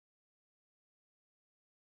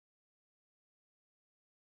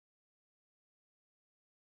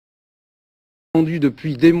Attendue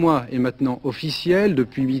depuis des mois et maintenant officielle,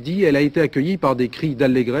 depuis midi, elle a été accueillie par des cris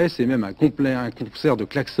d'allégresse et même un concert de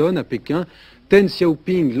klaxons à Pékin. Deng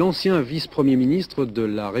Xiaoping, l'ancien vice-premier ministre de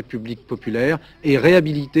la République populaire, est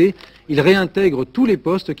réhabilité. Il réintègre tous les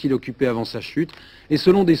postes qu'il occupait avant sa chute et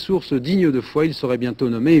selon des sources dignes de foi, il serait bientôt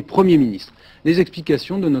nommé Premier ministre. Les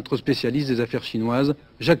explications de notre spécialiste des affaires chinoises,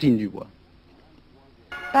 Jacqueline Dubois.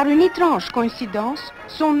 Par une étrange coïncidence,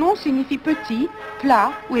 son nom signifie petit,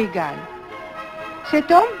 plat ou égal. Cet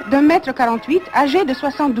homme d'un mètre 48, âgé de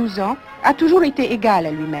 72 ans, a toujours été égal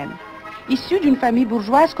à lui-même. Issu d'une famille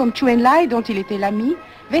bourgeoise comme Chu Enlai, dont il était l'ami,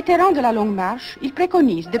 vétéran de la longue marche, il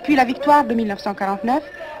préconise, depuis la victoire de 1949,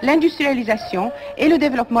 l'industrialisation et le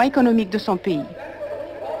développement économique de son pays.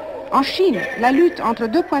 En Chine, la lutte entre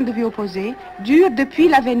deux points de vue opposés dure depuis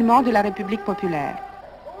l'avènement de la République populaire.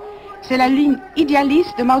 C'est la ligne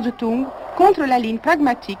idéaliste de Mao Zedong contre la ligne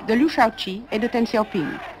pragmatique de Liu Shaoqi et de Deng Xiaoping.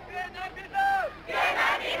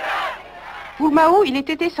 Pour Mao, il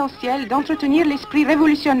était essentiel d'entretenir l'esprit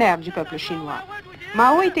révolutionnaire du peuple chinois.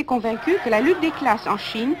 Mao était convaincu que la lutte des classes en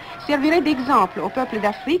Chine servirait d'exemple aux peuples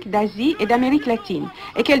d'Afrique, d'Asie et d'Amérique latine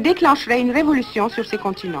et qu'elle déclencherait une révolution sur ces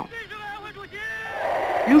continents.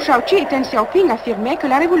 Liu Shaoqi et Deng Xiaoping affirmaient que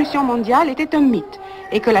la révolution mondiale était un mythe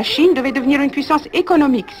et que la Chine devait devenir une puissance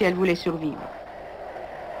économique si elle voulait survivre.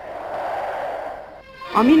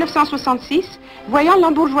 En 1966, voyant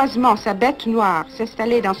l'embourgeoisement, sa bête noire,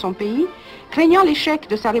 s'installer dans son pays, craignant l'échec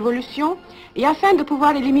de sa révolution, et afin de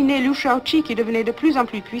pouvoir éliminer Liu Shaoqi qui devenait de plus en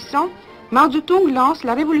plus puissant, Mao Zedong lance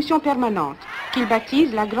la révolution permanente, qu'il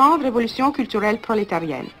baptise la grande révolution culturelle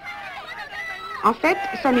prolétarienne. En fait,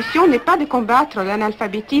 sa mission n'est pas de combattre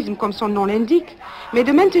l'analphabétisme comme son nom l'indique, mais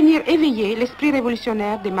de maintenir éveillé l'esprit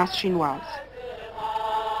révolutionnaire des masses chinoises.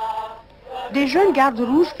 Des jeunes gardes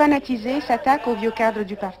rouges fanatisés s'attaquent aux vieux cadres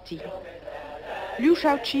du parti. Liu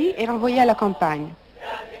Shaoqi est renvoyé à la campagne.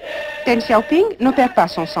 Deng Xiaoping ne perd pas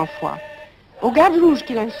son sang-froid. Aux gardes rouges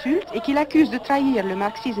qu'il insulte et qu'il accuse de trahir le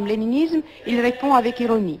marxisme-léninisme, il répond avec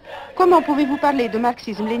ironie. « Comment pouvez-vous parler de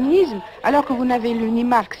marxisme-léninisme alors que vous n'avez lu ni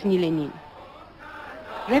Marx ni Lénine ?»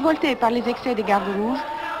 Révolté par les excès des gardes rouges,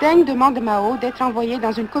 Deng demande à Mao d'être envoyé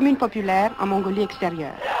dans une commune populaire en Mongolie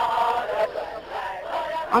extérieure.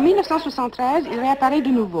 En 1973, il réapparaît de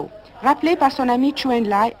nouveau, rappelé par son ami Chu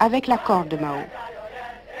Enlai avec l'accord de Mao.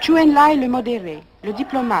 Chu Enlai, le modéré, le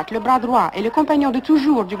diplomate, le bras droit et le compagnon de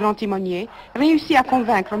toujours du grand timonier, réussit à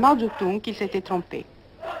convaincre Mao Zedong qu'il s'était trompé.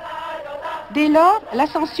 Dès lors,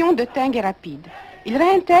 l'ascension de Deng est rapide. Il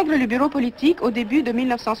réintègre le bureau politique au début de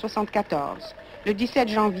 1974. Le 17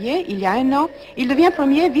 janvier, il y a un an, il devient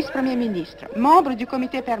premier vice-premier ministre, membre du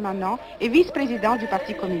comité permanent et vice-président du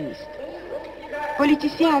Parti communiste.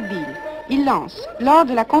 Politicien habile, il lance, lors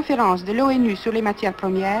de la conférence de l'ONU sur les matières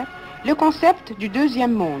premières, le concept du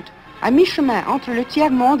deuxième monde, à mi-chemin entre le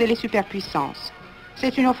tiers-monde et les superpuissances.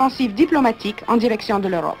 C'est une offensive diplomatique en direction de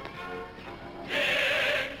l'Europe.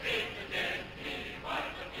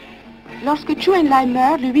 Lorsque Chu Enlai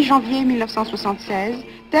meurt le 8 janvier 1976,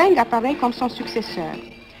 Deng apparaît comme son successeur.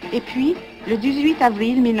 Et puis, le 18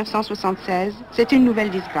 avril 1976, c'est une nouvelle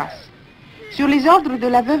disgrâce. Sur les ordres de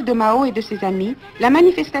la veuve de Mao et de ses amis, la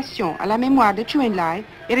manifestation à la mémoire de Chu Enlai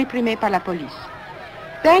est réprimée par la police.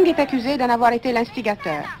 Deng est accusé d'en avoir été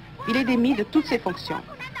l'instigateur. Il est démis de toutes ses fonctions.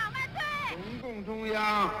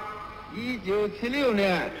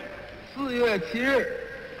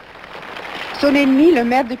 Son ennemi, le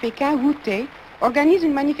maire de Pékin, Wu Te, organise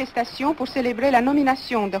une manifestation pour célébrer la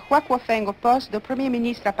nomination de Hua Guofeng au poste de Premier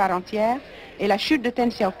ministre à part entière et la chute de Deng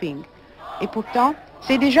Xiaoping. Et pourtant,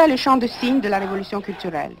 c'est déjà le champ de signe de la révolution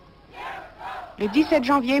culturelle. Le 17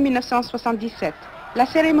 janvier 1977, la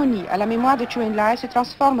cérémonie à la mémoire de Chu Enlai se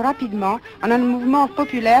transforme rapidement en un mouvement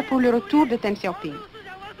populaire pour le retour de Deng Xiaoping.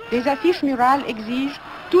 Des affiches murales exigent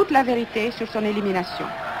toute la vérité sur son élimination.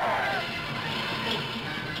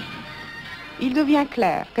 Il devient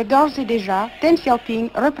clair que d'ores et déjà, Deng Xiaoping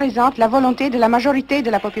représente la volonté de la majorité de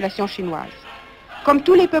la population chinoise. Comme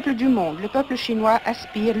tous les peuples du monde, le peuple chinois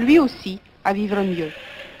aspire lui aussi à vivre mieux.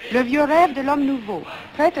 Le vieux rêve de l'homme nouveau,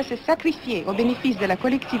 prêt à se sacrifier au bénéfice de la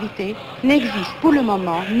collectivité, n'existe pour le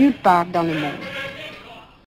moment nulle part dans le monde.